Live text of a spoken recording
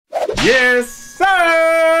Yes, sir!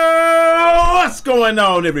 What's going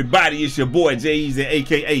on, everybody? It's your boy, Eazy,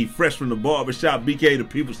 aka Fresh from the Barbershop, BK the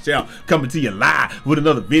People's Chow, coming to you live with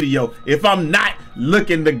another video. If I'm not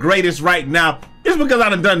looking the greatest right now, it's because I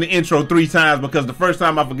done the intro 3 times, because the first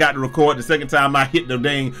time I forgot to record, the second time I hit the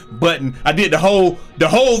dang button, I did the whole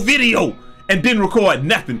video and didn't record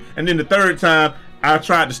nothing. And then the third time, I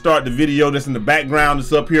tried to start the video that's in the background.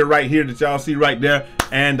 It's up here, right here, that y'all see right there,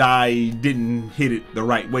 and I didn't hit it the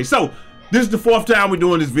right way. So this is the 4th time we're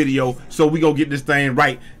doing this video, so we gonna get this thing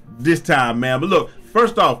right this time, man. But look,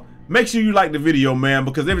 first off, make sure you like the video, man,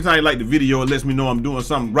 because every time you like the video, it lets me know I'm doing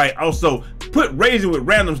something right. Also, put raising with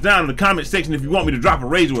randoms down in the comment section if you want me to drop a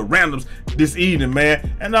raising with randoms this evening,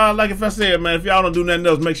 man. And like if I said, man, if y'all don't do nothing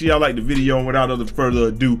else, make sure y'all like the video. And without further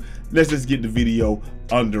ado, let's just get the video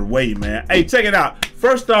underway, man. Hey, check it out.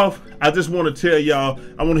 First off, I just want to tell y'all,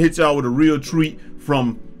 I want to hit y'all with a real treat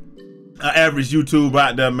from an average YouTuber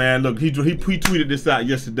out there, man. Look, he tweeted this out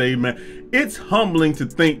yesterday, man. It's humbling to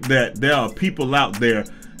think that there are people out there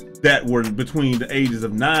that were between the ages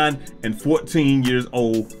of 9 and 14 years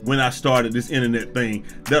old when I started this internet thing,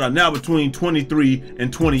 that are now between 23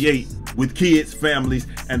 and 28 with kids, families,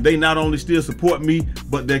 and they not only still support me,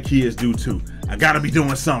 but their kids do too. I gotta be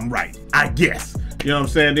doing something right, I guess. You know what I'm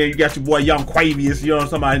saying? Then you got your boy Young Quavius, you know what I'm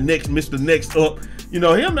talking about, next, Mr. Next Up. You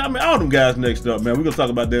know him, I mean, all them guys next up, man. We're gonna talk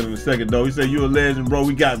about that in a second, though. He said, "You a legend, bro."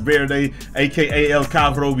 We got Verde, aka El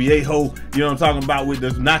Cabro Viejo. You know what I'm talking about, with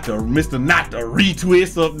this Mr. Not the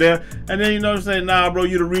Retwist up there. And then, you know what I'm saying, nah, bro,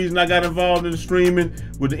 you the reason I got involved in the streaming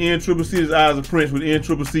with the NCCC, his Eyes of Prince, with the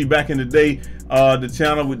NCCC back in the day. The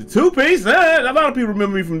channel with the 2-piece. A lot of people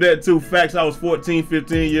remember me from that too. Facts, I was 14,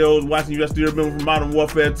 15 years old watching you. I still remember from Modern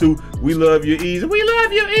Warfare 2. We love you, Eazy. We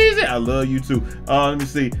love you, Eazy. I love you too. Let me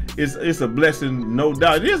see. It's a blessing, no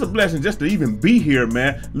doubt. It is a blessing just to even be here,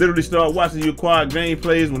 man. Literally started watching your quad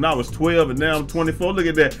gameplays when I was 12, and now I'm 24. Look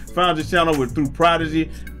at that. Found your channel through Prodigy.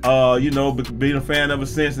 You know, being a fan ever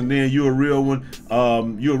since, and then you're a real one.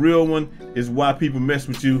 You're a real one is why people mess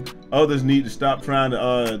with you. Others need to stop trying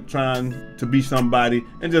to be somebody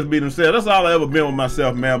and just be themselves. That's all I ever been with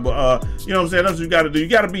myself, man. But you know what I'm saying? That's what you got to do. You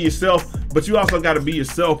got to be yourself, but you also got to be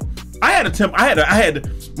yourself. I had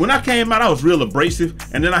when I came out, I was real abrasive,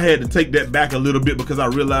 and then I had to take that back a little bit because I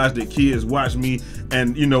realized that kids watch me,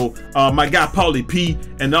 and you know, my guy Paulie P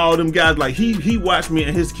and all them guys, like he watched me,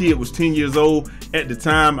 and his kid was 10 years old at the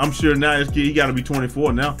time. I'm sure now his kid, he got to be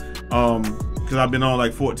 24 now, because I've been on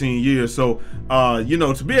like 14 years. So you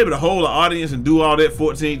know, to be able to hold an audience and do all that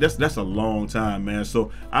 14, that's a long time, man. So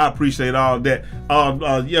I appreciate all that.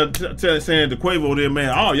 Yeah, saying to Quavo there, man,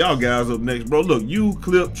 all y'all guys up next, bro. Look, you,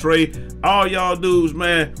 Clip, Trey, all y'all dudes,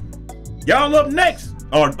 man, y'all up next,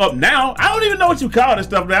 or up now. I don't even know what you call this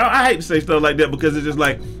stuff now. I hate to say stuff like that because it's just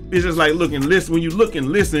like look and listen. When you look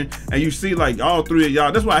and listen and you see like all 3 of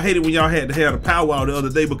y'all, that's why I hated when y'all had to have a powwow the other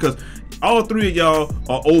day, because all 3 of y'all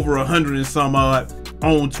are over 100 and some odd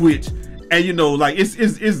on Twitch. And you know, like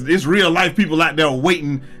it's real life people out there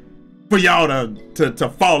waiting for y'all to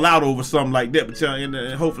fall out over something like that. But y'all,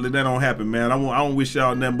 and hopefully that don't happen, man. I don't wish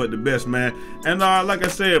y'all nothing but the best, man. And like I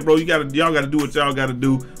said, bro, y'all gotta do what y'all gotta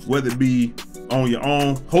do, whether it be on your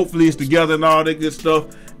own. Hopefully it's together and all that good stuff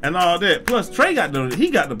and all that. Plus, Trey got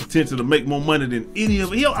the potential to make more money than any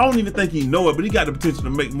of I don't even think he know it, but he got the potential to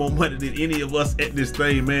make more money than any of us at this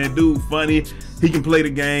thing, man. Dude, funny. He can play the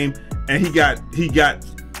game, and he got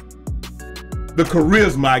the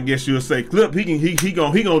charisma, I guess you'll say. Clip, he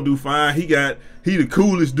gonna do fine. He the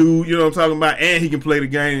coolest dude, you know what I'm talking about, and he can play the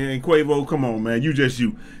game. And Quavo, come on, man, you just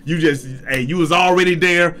hey, you was already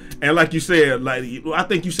there. And like you said, like I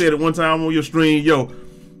think you said it one time on your stream, yo,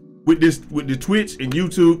 with the Twitch and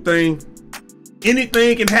YouTube thing,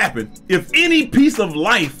 anything can happen. If any piece of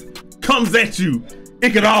life comes at you,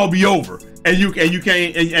 it could all be over. And you got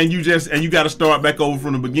to start back over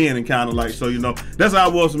from the beginning, kind of like. So, you know, that's how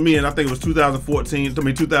it was for me. And I think it was 2014,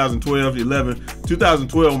 2012,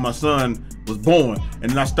 2012 when my son was born, and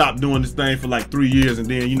then I stopped doing this thing for like 3 years, and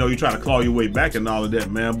then, you know, you try to claw your way back and all of that,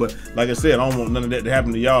 man. But like I said, I don't want none of that to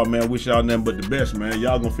happen to y'all, man. Wish y'all nothing but the best, man.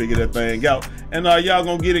 Y'all gonna figure that thing out, and y'all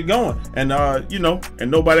gonna get it going, and you know, and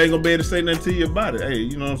nobody ain't gonna be able to say nothing to you about it. Hey,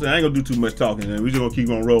 you know what I'm saying? I ain't gonna do too much talking, man. We just gonna keep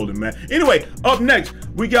on rolling, man. Anyway, up next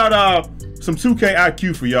we got some 2K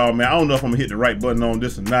IQ for y'all, man. I don't know if I'm gonna hit the right button on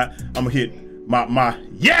this or not. I'm gonna hit my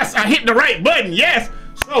yes, I hit the right button, yes.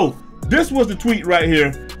 So this was the tweet right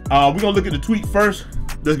here. We're gonna look at the tweet first.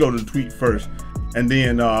 Let's go to the tweet first. And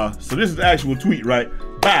then, so this is the actual tweet, right?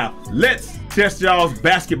 Wow, let's test y'all's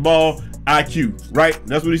basketball IQ, right?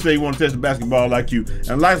 That's what he said. He want to test the basketball IQ.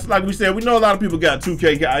 And like we said, we know a lot of people got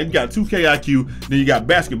 2K. You got 2K IQ, then you got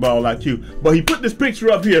basketball IQ. But he put this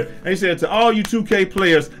picture up here, and he said to all you 2K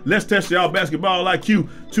players, let's test y'all basketball IQ,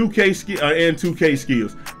 2K and 2K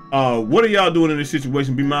skills. What are y'all doing in this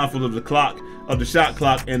situation? Be mindful of the clock, of the shot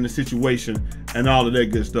clock, and the situation, and all of that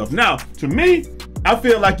good stuff. Now, to me, I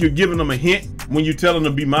feel like you're giving them a hint when you tell them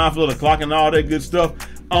to be mindful of the clock and all that good stuff.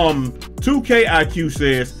 2K IQ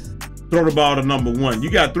says throw the ball to number 1.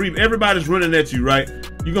 You got 3. Everybody's running at you, right?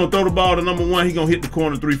 You're gonna throw the ball to number 1. He's gonna hit the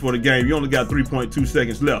corner 3 for the game. You only got 3.2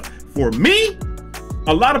 seconds left. For me,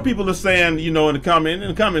 a lot of people are saying, you know, in the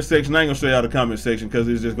comment section, I ain't gonna show y'all the comment section because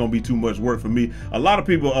it's just gonna be too much work for me. A lot of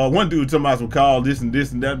people, one dude talking about some call this and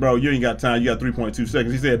that, bro. You ain't got time. You got 3.2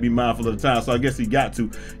 seconds. He said be mindful of the time, so I guess he got to.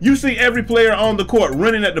 You see every player on the court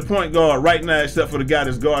running at the point guard right now, except for the guy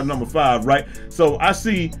that's guard number 5, right? So I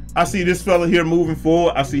see this fella here moving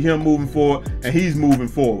forward. I see him moving forward, and he's moving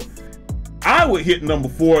forward. I would hit number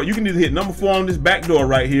 4. You can either hit number 4 on this back door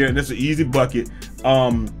right here, and that's an easy bucket,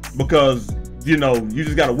 because you know, you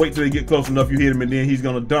just gotta wait till they get close enough. You hit him, and then he's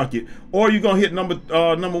gonna dunk it. Or you're gonna hit number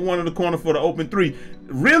 1 in the corner for the open 3.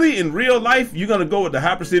 Really, in real life, you're gonna go with the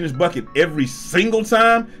high percentage bucket every single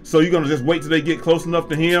time. So you're gonna just wait till they get close enough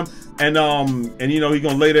to him, and you know he's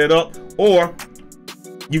gonna lay that up. Or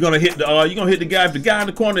you're gonna hit the guy. If the guy in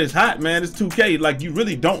the corner is hot, man, it's 2K. Like, you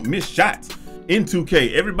really don't miss shots in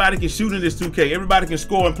 2K. Everybody can shoot in this 2K. Everybody can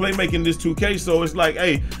score and play making this 2K. So it's like,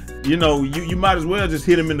 hey, you know, you might as well just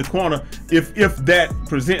hit him in the corner if that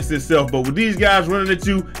presents itself. But with these guys running at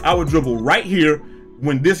you, I would dribble right here.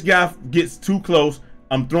 When this guy gets too close,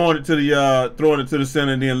 I'm throwing it to the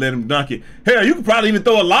center and then let him dunk it. Hell, you could probably even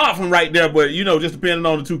throw a lob from right there, but you know, just depending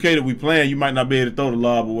on the 2K that we playing, you might not be able to throw the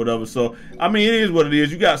lob or whatever. So I mean, it is what it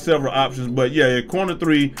is. You got several options, but yeah, corner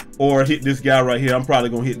 3 or hit this guy right here. I'm probably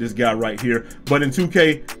gonna hit this guy right here. But in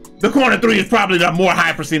 2K, the corner 3 is probably the more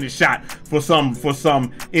high percentage shot for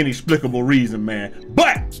some inexplicable reason, man.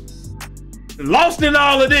 But lost in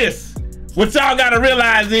all of this, what y'all gotta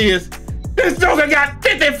realize is this Joker got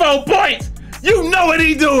 54 points. You know what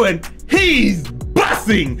he's doing. He's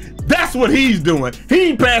busting. That's what he's doing. He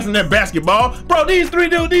ain't passing that basketball. Bro, these 3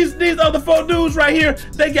 dudes, these other 4 dudes right here,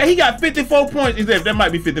 he got 54 points. That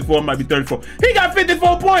might be 54, it might be 34. He got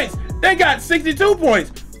 54 points. They got 62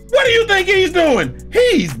 points. What do you think he's doing?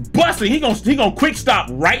 He's busting. He gonna quick stop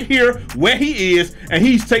right here where he is, and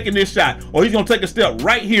he's taking this shot. Or he's gonna take a step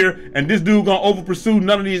right here, and this dude gonna over pursue.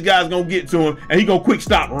 None of these guys gonna get to him, and he gonna quick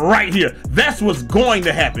stop right here. That's what's going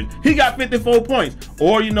to happen. He got 54 points.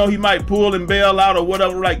 Or, you know, he might pull and bail out or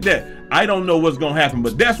whatever like that. I don't know what's gonna happen,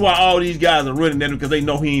 but that's why all these guys are running at him, because they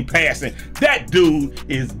know he ain't passing. That dude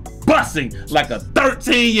is busting like a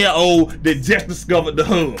 13-year-old that just discovered the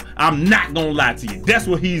hub. I'm not gonna lie to you. That's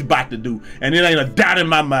what he's about to do, and it ain't a doubt in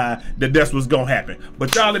my mind that that's what's gonna happen.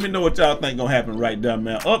 But y'all let me know what y'all think gonna happen right there,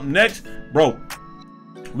 man. Up next, bro,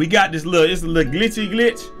 we got it's a little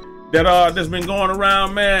glitch that's been going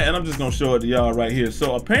around, man, and I'm just gonna show it to y'all right here.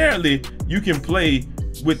 So apparently you can play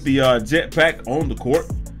with the jetpack on the court,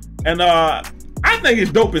 and I think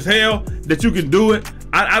it's dope as hell that you can do it.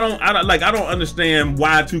 I don't understand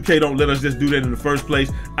why 2K don't let us just do that in the first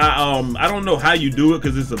place. I don't know how you do it,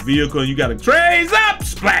 because it's a vehicle and you gotta trace up,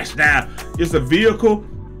 splash down. It's a vehicle,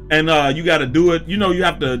 and you gotta do it. You know, you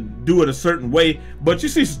have to do it a certain way. But you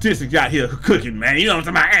see statistics out here cooking, man. You know what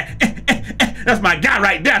I'm talking about? That's my guy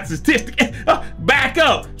right there, statistic. Back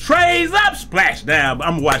up, trace up, splash down.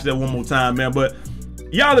 I'm gonna watch that one more time, man. But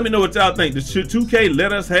y'all let me know what y'all think. Should 2K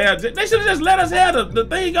let us have, they should have just let us have the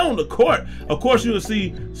thing on the court. Of course, you'll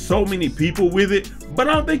see so many people with it, but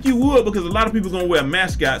I don't think you would, because a lot of people are gonna wear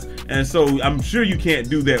mascots, and so I'm sure you can't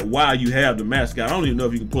do that while you have the mascot. I don't even know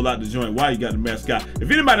if you can pull out the joint while you got the mascot.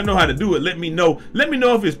 If anybody know how to do it, let me know. Let me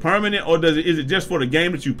know if it's permanent, or is it just for the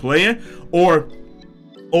game that you playing, or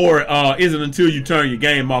is it until you turn your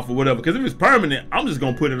game off or whatever? Because if it's permanent, I'm just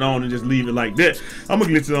gonna put it on and just leave it like that. I'm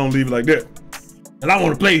gonna glitch it on, leave it like that. And I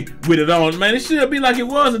want to play with it on, man. It should be like it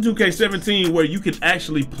was in 2K17, where you can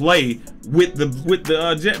actually play with the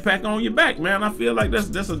jetpack on your back, man. I feel like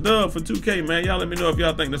that's a dub for 2K, man. Y'all let me know if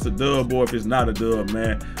y'all think that's a dub or if it's not a dub,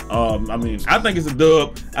 man. I mean, I think it's a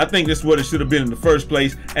dub. I think that's what it should have been in the first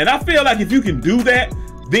place. And I feel like if you can do that,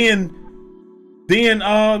 then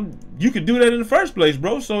you could do that in the first place,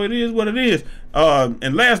 bro. So it is what it is.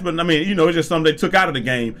 And last but, I mean, you know, it's just something they took out of the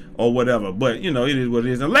game or whatever. But, you know, it is what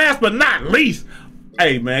it is. And last but not least,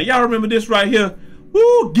 hey, man, y'all remember this right here?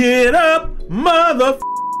 Woo, get up, mother.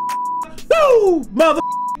 Woo, mother,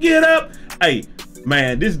 get up. Hey,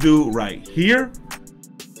 man, this dude right here,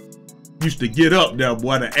 used to get up there,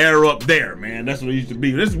 boy, the air up there, man. That's what it used to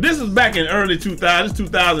be. This is back in early 2000s,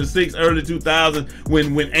 2006, early 2000s,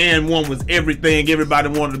 when and one was everything. Everybody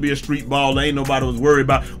wanted to be a street baller. Ain't nobody was worried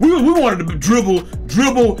about. We wanted to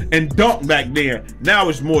dribble and dunk back there. Now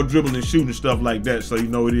it's more dribble and shooting stuff like that. So you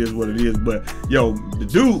know it is what it is. But yo, the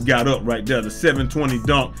dude got up right there, the 720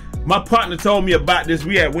 dunk. My partner told me about this.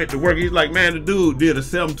 We had went to work. He's like, man, the dude did a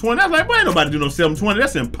 720. I was like, why ain't nobody do no 720?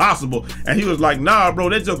 That's impossible. And he was like, nah, bro,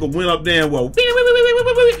 that joker went up there and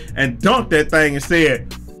and dunked that thing and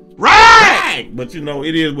said, right! But you know,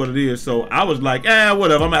 it is what it is. So I was like,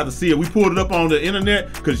 whatever, I'm gonna have to see it. We pulled it up on the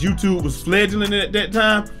internet because YouTube was fledgling at that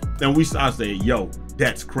time. And I said, yo,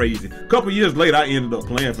 that's crazy. A couple years later, I ended up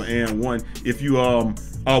playing for and one. If you,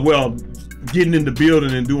 getting in the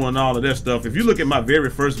building and doing all of that stuff. If you look at my very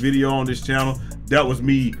first video on this channel, that was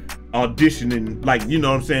me auditioning, like, you know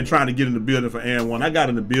what I'm saying, trying to get in the building for and one. I got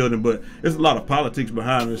in the building, but there's a lot of politics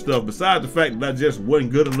behind it and stuff. Besides the fact that I just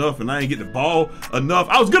wasn't good enough and I ain't get the ball enough.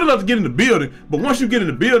 I was good enough to get in the building, but once you get in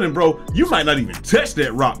the building, bro, you might not even touch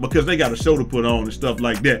that rock because they got a show to put on and stuff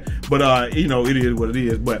like that. But you know, it is what it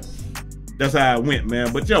is. But that's how it went,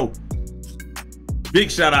 man. But yo, big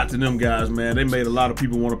shout out to them guys, man. They made a lot of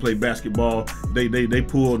people want to play basketball. They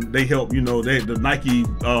helped, you know, the Nike,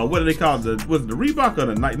 what do they call it? Was it the Reebok or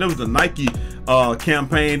the Nike? That was the Nike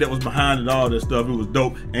campaign that was behind it, all that stuff. It was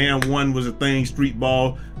dope. And one was a thing, street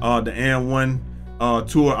ball, the and one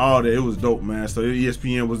tour, all that. It was dope, man. So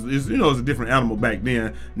ESPN was, you know, it was a different animal back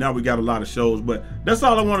then. Now we got a lot of shows, but that's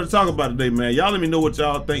all I wanted to talk about today, man. Y'all let me know what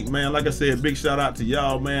y'all think, man. Like I said, big shout out to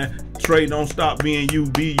y'all, man. Trey, don't stop being you,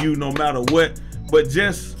 be you no matter what. But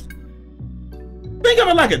just think of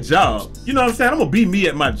it like a job. You know what I'm saying? I'm gonna be me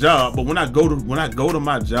at my job, but when I go to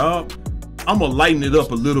my job, I'm gonna lighten it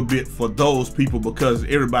up a little bit for those people because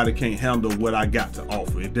everybody can't handle what I got to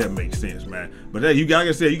offer, if that makes sense, man. But hey, like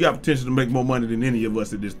I said, you got potential to make more money than any of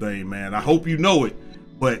us at this thing, man. I hope you know it,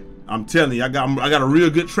 but I'm telling you, I got a real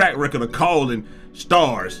good track record of calling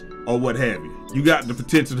stars or what have you. You got the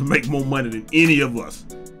potential to make more money than any of us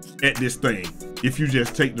at this thing if you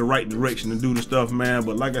just take the right direction and do the stuff, man.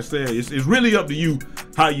 But like I said, it's really up to you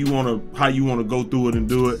how you wanna go through it and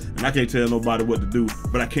do it. And I can't tell nobody what to do,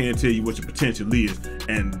 but I can tell you what your potential is.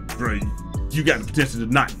 And bro, you got the potential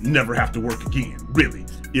to never have to work again, really,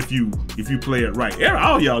 if you play it right.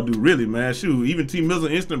 All y'all do, really, man. Shoot, even T Mills,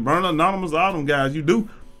 Instant Burner, Anonymous, all them guys, you do.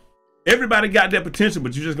 Everybody got that potential,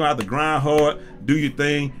 but you just gonna have to grind hard, do your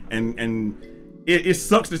thing, and it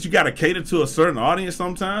sucks that you got to cater to a certain audience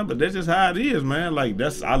sometimes, but that's just how it is, man. Like,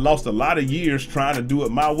 I lost a lot of years trying to do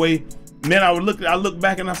it my way. Man, I look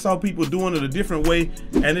back and I saw people doing it a different way,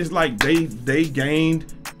 and it's like they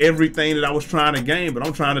gained everything that I was trying to gain, but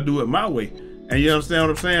I'm trying to do it my way. And you understand what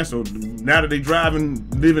I'm saying? So now that they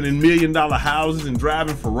living in $1 million houses and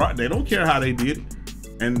driving Ferrari, they don't care how they did it.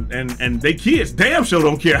 And they kids damn sure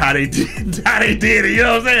don't care how they did it, you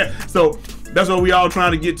know what I'm saying? So that's what we all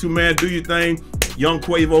trying to get to, man. Do your thing. Young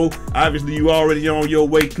Quavo, obviously you already on your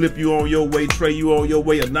way. Clip, you on your way. Trey, you on your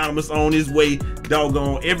way. Anonymous on his way.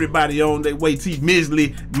 Doggone everybody on their way. T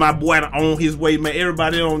Misley, my boy, on his way, man.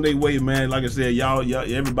 Everybody on their way, man. Like I said, y'all,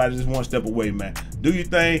 everybody just one step away, man. Do your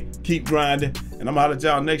thing. Keep grinding. And I'm out at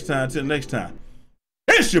y'all next time. Till next time.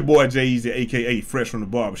 It's your boy Eazy, aka Fresh from the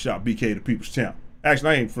Barbershop, BK the People's Champ. Actually,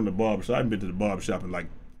 I ain't from the barbershop. I haven't been to the barbershop in like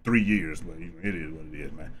 3 years, but it is what it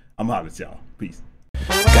is, man. I'm out at y'all. Peace.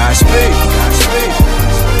 Godspeed.